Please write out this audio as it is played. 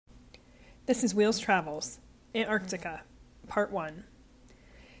This is Wheels Travels, Antarctica, Part 1.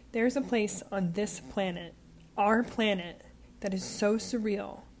 There's a place on this planet, our planet, that is so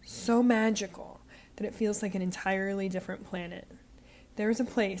surreal, so magical, that it feels like an entirely different planet. There is a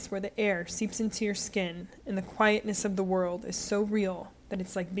place where the air seeps into your skin, and the quietness of the world is so real that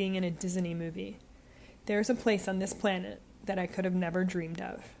it's like being in a Disney movie. There is a place on this planet that I could have never dreamed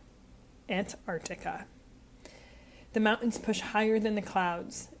of. Antarctica. The mountains push higher than the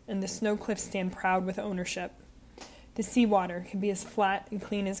clouds, and the snow cliffs stand proud with ownership. The seawater can be as flat and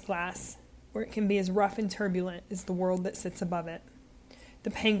clean as glass, or it can be as rough and turbulent as the world that sits above it.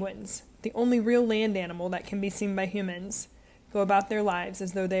 The penguins, the only real land animal that can be seen by humans, go about their lives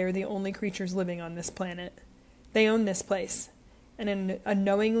as though they are the only creatures living on this planet. They own this place, and in a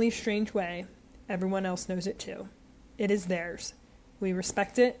knowingly strange way, everyone else knows it too. It is theirs. We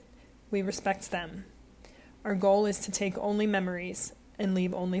respect it. We respect them. Our goal is to take only memories and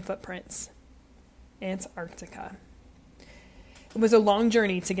leave only footprints. Antarctica. It was a long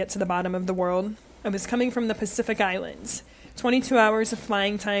journey to get to the bottom of the world. I was coming from the Pacific Islands. 22 hours of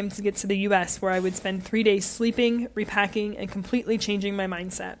flying time to get to the U.S., where I would spend 3 days sleeping, repacking, and completely changing my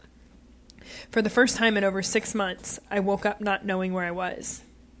mindset. For the first time in over 6 months, I woke up not knowing where I was.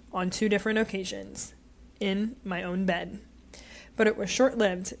 On 2 different occasions. In my own bed. But it was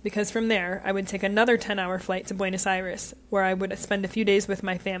short-lived, because from there I would take another 10-hour flight to Buenos Aires, where I would spend a few days with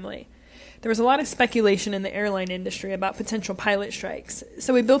my family. There was a lot of speculation in the airline industry about potential pilot strikes,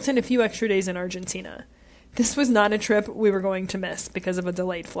 so we built in a few extra days in Argentina. This was not a trip we were going to miss because of a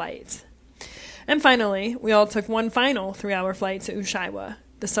delayed flight. And finally, we all took one final 3-hour flight to Ushuaia,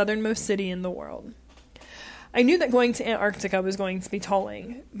 the southernmost city in the world. I knew that going to Antarctica was going to be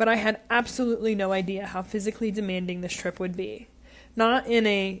tolling, but I had absolutely no idea how physically demanding this trip would be. Not in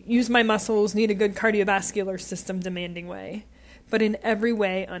a use my muscles, need a good cardiovascular system demanding way, but in every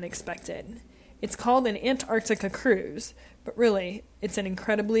way unexpected. It's called an Antarctica cruise, but really, it's an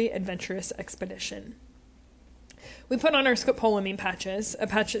incredibly adventurous expedition. We put on our scopolamine patches, a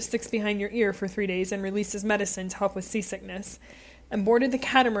patch that sticks behind your ear for 3 days and releases medicine to help with seasickness, and boarded the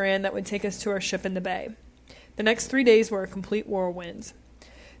catamaran that would take us to our ship in the bay. The next 3 days were a complete whirlwind.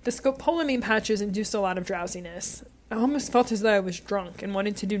 The scopolamine patches induced a lot of drowsiness. I almost felt as though I was drunk and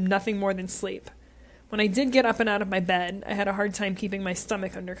wanted to do nothing more than sleep. When I did get up and out of my bed, I had a hard time keeping my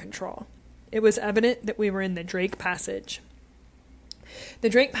stomach under control. It was evident that we were in the Drake Passage. The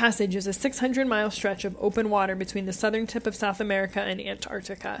Drake Passage is a 600-mile stretch of open water between the southern tip of South America and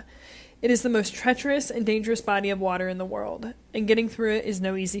Antarctica. It is the most treacherous and dangerous body of water in the world, and getting through it is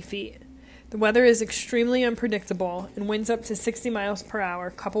no easy feat. The weather is extremely unpredictable, and winds up to 60 miles per hour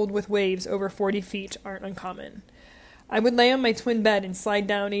coupled with waves over 40 feet aren't uncommon. I would lay on my twin bed and slide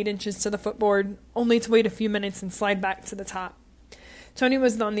down 8 inches to the footboard, only to wait a few minutes and slide back to the top. Tony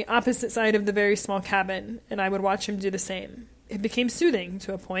was on the opposite side of the very small cabin, and I would watch him do the same. It became soothing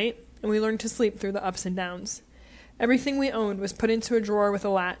to a point, and we learned to sleep through the ups and downs. Everything we owned was put into a drawer with a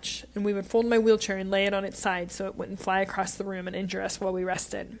latch, and we would fold my wheelchair and lay it on its side so it wouldn't fly across the room and injure us while we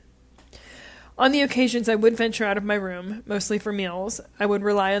rested. On the occasions I would venture out of my room, mostly for meals, I would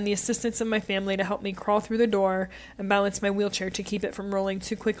rely on the assistance of my family to help me crawl through the door and balance my wheelchair to keep it from rolling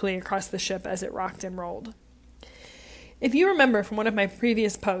too quickly across the ship as it rocked and rolled. If you remember from one of my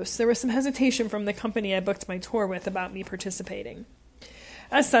previous posts, there was some hesitation from the company I booked my tour with about me participating.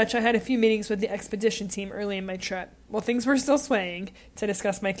 As such, I had a few meetings with the expedition team early in my trip, while things were still swaying, to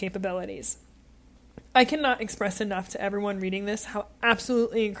discuss my capabilities. I cannot express enough to everyone reading this how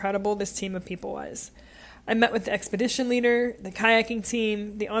absolutely incredible this team of people was. I met with the expedition leader, the kayaking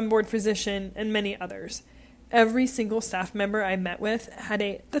team, the onboard physician, and many others. Every single staff member I met with had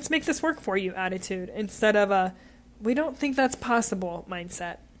a "let's make this work for you" attitude instead of a "we don't think that's possible"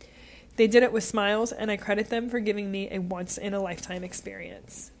 mindset. They did it with smiles, and I credit them for giving me a once-in-a-lifetime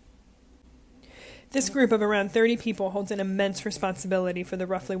experience. This group of around 30 people holds an immense responsibility for the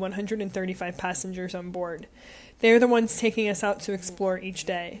roughly 135 passengers on board. They are the ones taking us out to explore each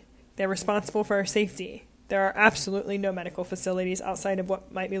day. They are responsible for our safety. There are absolutely no medical facilities outside of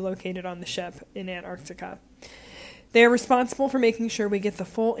what might be located on the ship in Antarctica. They are responsible for making sure we get the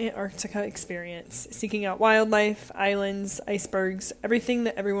full Antarctica experience, seeking out wildlife, islands, icebergs, everything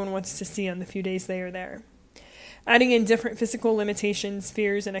that everyone wants to see on the few days they are there. Adding in different physical limitations,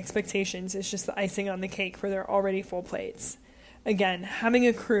 fears, and expectations is just the icing on the cake for their already full plates. Again, having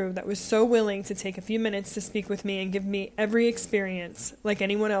a crew that was so willing to take a few minutes to speak with me and give me every experience, like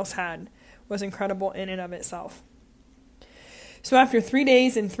anyone else had, was incredible in and of itself. So after 3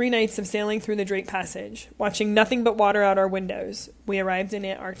 days and 3 nights of sailing through the Drake Passage, watching nothing but water out our windows, we arrived in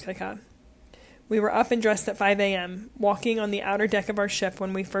Antarctica. We were up and dressed at 5 a.m., walking on the outer deck of our ship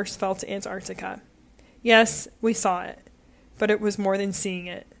when we first fell to Antarctica. Yes, we saw it, but it was more than seeing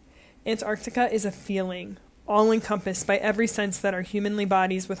it. Antarctica is a feeling, all encompassed by every sense that our humanly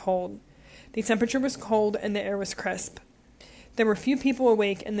bodies withhold. The temperature was cold and the air was crisp. There were few people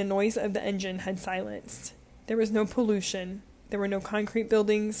awake and the noise of the engine had silenced. There was no pollution. There were no concrete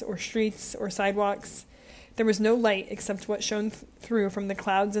buildings or streets or sidewalks. There was no light except what shone through from the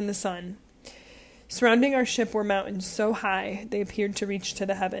clouds and the sun. Surrounding our ship were mountains so high they appeared to reach to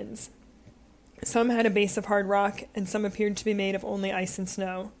the heavens. Some had a base of hard rock, and some appeared to be made of only ice and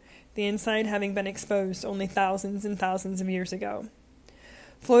snow, the inside having been exposed only thousands and thousands of years ago.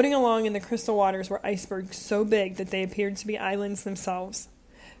 Floating along in the crystal waters were icebergs so big that they appeared to be islands themselves.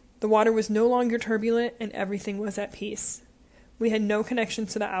 The water was no longer turbulent, and everything was at peace. We had no connection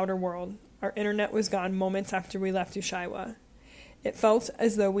to the outer world. Our internet was gone moments after we left Ushuaia. It felt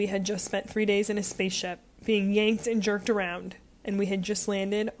as though we had just spent 3 days in a spaceship, being yanked and jerked around, and we had just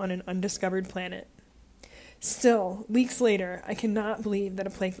landed on an undiscovered planet. Still, weeks later, I cannot believe that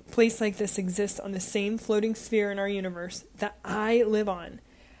a place like this exists on the same floating sphere in our universe that I live on.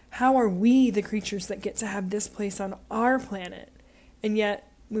 How are we the creatures that get to have this place on our planet? And yet,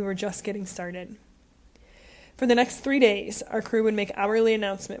 we were just getting started. For the next 3 days, our crew would make hourly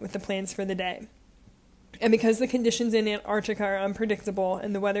announcement with the plans for the day. And because the conditions in Antarctica are unpredictable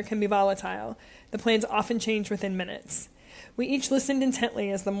and the weather can be volatile, the plans often change within minutes. We each listened intently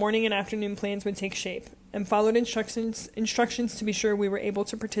as the morning and afternoon plans would take shape, and followed instructions to be sure we were able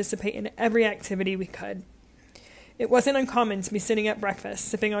to participate in every activity we could. It wasn't uncommon to be sitting at breakfast,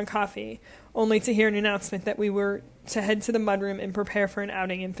 sipping on coffee, only to hear an announcement that we were to head to the mudroom and prepare for an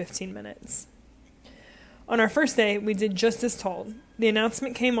outing in 15 minutes. On our first day, we did just as told. The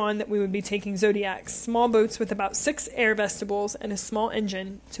announcement came on that we would be taking Zodiacs, small boats with about 6 air vestibules and a small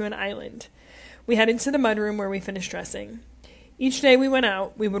engine, to an island. We headed to the mudroom where we finished dressing. Each day we went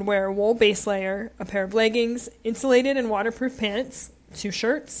out, we would wear a wool base layer, a pair of leggings, insulated and waterproof pants, 2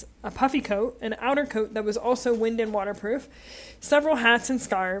 shirts, a puffy coat, an outer coat that was also wind and waterproof, several hats and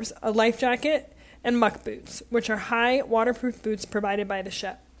scarves, a life jacket, and muck boots, which are high, waterproof boots provided by the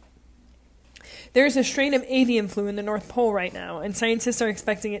ship. There is a strain of avian flu in the North Pole right now, and scientists are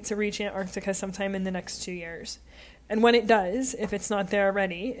expecting it to reach Antarctica sometime in the next 2 years. And when it does, if it's not there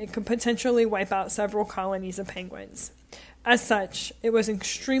already, it could potentially wipe out several colonies of penguins. As such, it was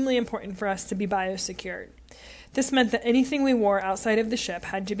extremely important for us to be biosecured. This meant that anything we wore outside of the ship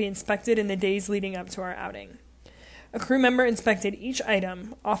had to be inspected in the days leading up to our outing. A crew member inspected each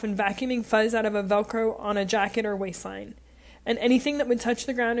item, often vacuuming fuzz out of a Velcro on a jacket or waistline, and anything that would touch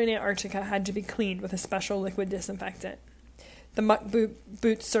the ground in Antarctica had to be cleaned with a special liquid disinfectant. The muck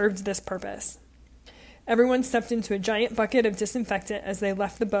boots served this purpose. Everyone stepped into a giant bucket of disinfectant as they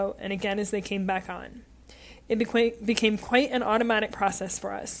left the boat and again as they came back on. It became quite an automatic process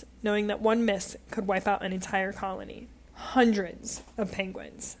for us, knowing that one miss could wipe out an entire colony. Hundreds of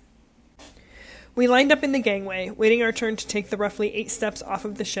penguins. We lined up in the gangway, waiting our turn to take the roughly 8 steps off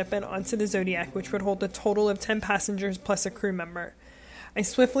of the ship and onto the Zodiac, which would hold a total of 10 passengers plus a crew member. I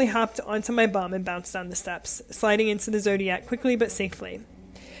swiftly hopped onto my bum and bounced down the steps, sliding into the Zodiac quickly but safely.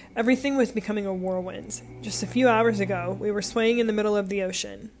 Everything was becoming a whirlwind. Just a few hours ago, we were swaying in the middle of the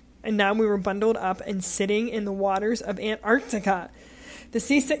ocean, and now we were bundled up and sitting in the waters of Antarctica. The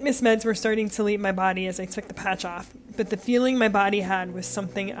seasickness meds were starting to leave my body as I took the patch off, but the feeling my body had was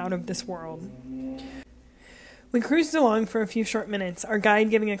something out of this world. We cruised along for a few short minutes, our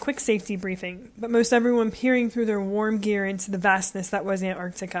guide giving a quick safety briefing, but most everyone peering through their warm gear into the vastness that was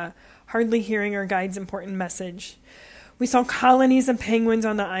Antarctica, hardly hearing our guide's important message. We saw colonies of penguins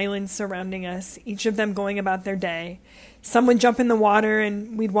on the islands surrounding us, each of them going about their day. Some would jump in the water,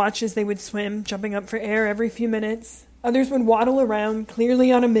 and we'd watch as they would swim, jumping up for air every few minutes. Others would waddle around,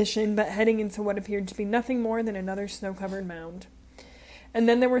 clearly on a mission, but heading into what appeared to be nothing more than another snow-covered mound. And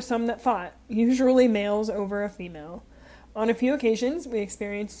then there were some that fought, usually males over a female. On a few occasions, we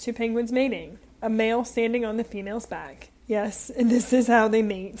experienced 2 penguins mating, a male standing on the female's back. Yes, and this is how they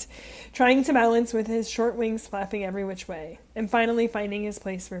mate, trying to balance with his short wings flapping every which way, and finally finding his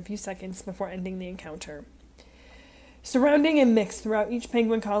place for a few seconds before ending the encounter. Surrounding and mixed throughout each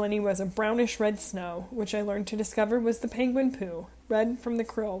penguin colony was a brownish-red snow, which I learned to discover was the penguin poo, red from the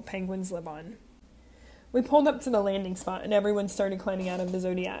krill penguins live on. We pulled up to the landing spot, and everyone started climbing out of the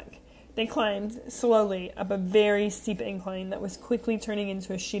Zodiac. They climbed, slowly, up a very steep incline that was quickly turning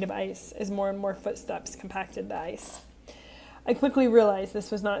into a sheet of ice as more and more footsteps compacted the ice. I quickly realized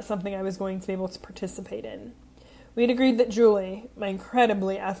this was not something I was going to be able to participate in. We had agreed that Julie, my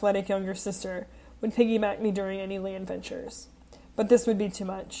incredibly athletic younger sister, would piggyback me during any land ventures. But this would be too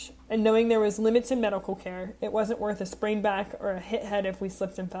much, and knowing there was limited medical care, it wasn't worth a sprained back or a hit head if we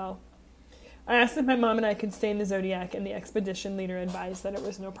slipped and fell. I asked if my mom and I could stay in the Zodiac, and the expedition leader advised that it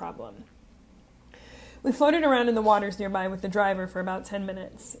was no problem. We floated around in the waters nearby with the driver for about 10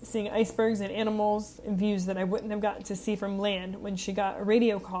 minutes, seeing icebergs and animals and views that I wouldn't have gotten to see from land when she got a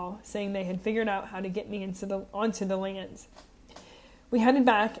radio call saying they had figured out how to get me onto the land. We headed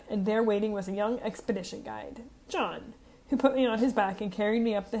back, and there waiting was a young expedition guide, John, who put me on his back and carried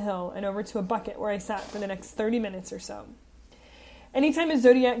me up the hill and over to a bucket where I sat for the next 30 minutes or so. Anytime a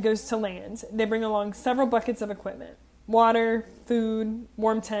Zodiac goes to land, they bring along several buckets of equipment, water, food,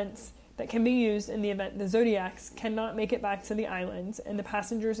 warm tents, that can be used in the event the Zodiacs cannot make it back to the island and the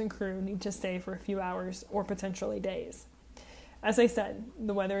passengers and crew need to stay for a few hours or potentially days. As I said,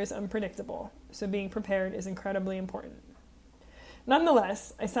 the weather is unpredictable, so being prepared is incredibly important.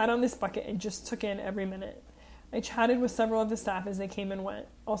 Nonetheless, I sat on this bucket and just took in every minute. I chatted with several of the staff as they came and went,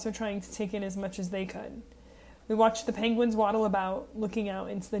 also trying to take in as much as they could. We watched the penguins waddle about, looking out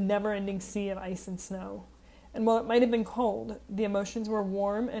into the never-ending sea of ice and snow. And while it might have been cold, the emotions were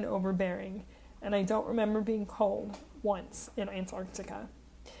warm and overbearing, and I don't remember being cold once in Antarctica.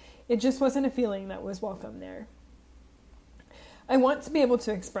 It just wasn't a feeling that was welcome there. I want to be able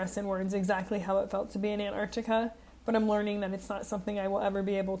to express in words exactly how it felt to be in Antarctica, but I'm learning that it's not something I will ever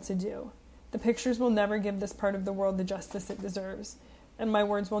be able to do. The pictures will never give this part of the world the justice it deserves, and my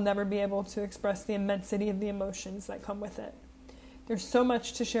words will never be able to express the immensity of the emotions that come with it. There's so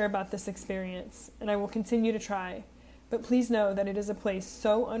much to share about this experience, and I will continue to try, but please know that it is a place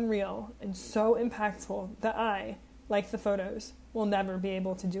so unreal and so impactful that I, like the photos, will never be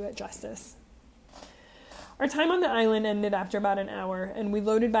able to do it justice. Our time on the island ended after about an hour, and we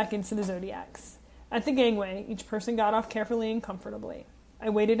loaded back into the Zodiacs. At the gangway, each person got off carefully and comfortably. I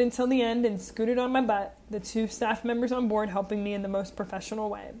waited until the end and scooted on my butt, the 2 staff members on board helping me in the most professional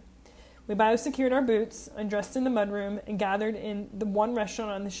way. We biosecured our boots, undressed in the mudroom, and gathered in the one restaurant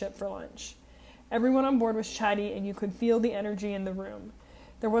on the ship for lunch. Everyone on board was chatty, and you could feel the energy in the room.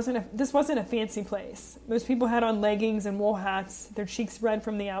 This wasn't a fancy place. Most people had on leggings and wool hats, their cheeks red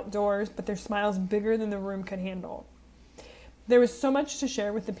from the outdoors, but their smiles bigger than the room could handle. There was so much to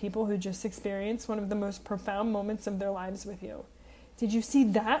share with the people who just experienced one of the most profound moments of their lives with you. Did you see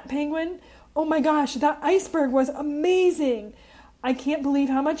that penguin? Oh my gosh, that iceberg was amazing! I can't believe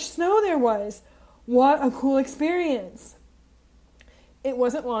how much snow there was. What a cool experience. It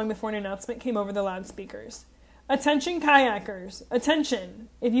wasn't long before an announcement came over the loudspeakers. Attention kayakers, attention.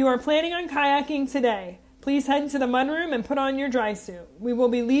 If you are planning on kayaking today, please head to the mudroom and put on your dry suit. We will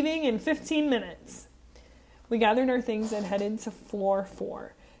be leaving in 15 minutes. We gathered our things and headed to floor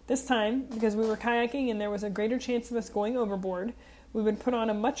 4. This time, because we were kayaking and there was a greater chance of us going overboard, we would put on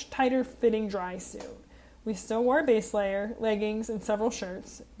a much tighter fitting dry suit. We still wore a base layer, leggings, and several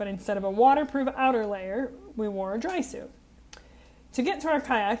shirts, but instead of a waterproof outer layer, we wore a dry suit. To get to our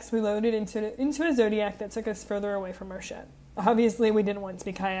kayaks, we loaded into a Zodiac that took us further away from our ship. Obviously, we didn't want to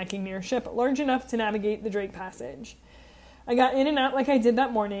be kayaking near a ship large enough to navigate the Drake Passage. I got in and out like I did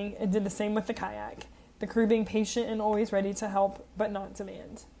that morning and did the same with the kayak, the crew being patient and always ready to help, but not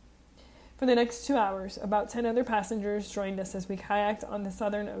demand. For the next 2 hours, about 10 other passengers joined us as we kayaked on the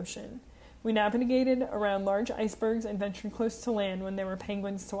Southern Ocean. We navigated around large icebergs and ventured close to land when there were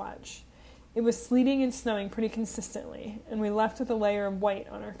penguins to watch. It was sleeting and snowing pretty consistently, and we left with a layer of white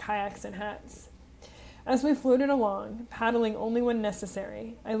on our kayaks and hats. As we floated along, paddling only when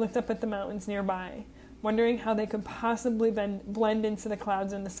necessary, I looked up at the mountains nearby, wondering how they could possibly blend into the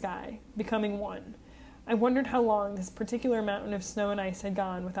clouds in the sky, becoming one. I wondered how long this particular mountain of snow and ice had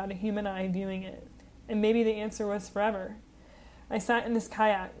gone without a human eye viewing it, and maybe the answer was forever. I sat in this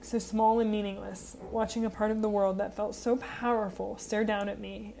kayak, so small and meaningless, watching a part of the world that felt so powerful stare down at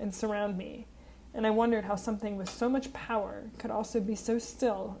me and surround me, and I wondered how something with so much power could also be so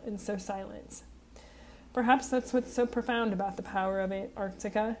still and so silent. Perhaps that's what's so profound about the power of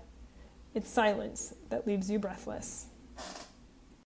Antarctica. It's silence that leaves you breathless.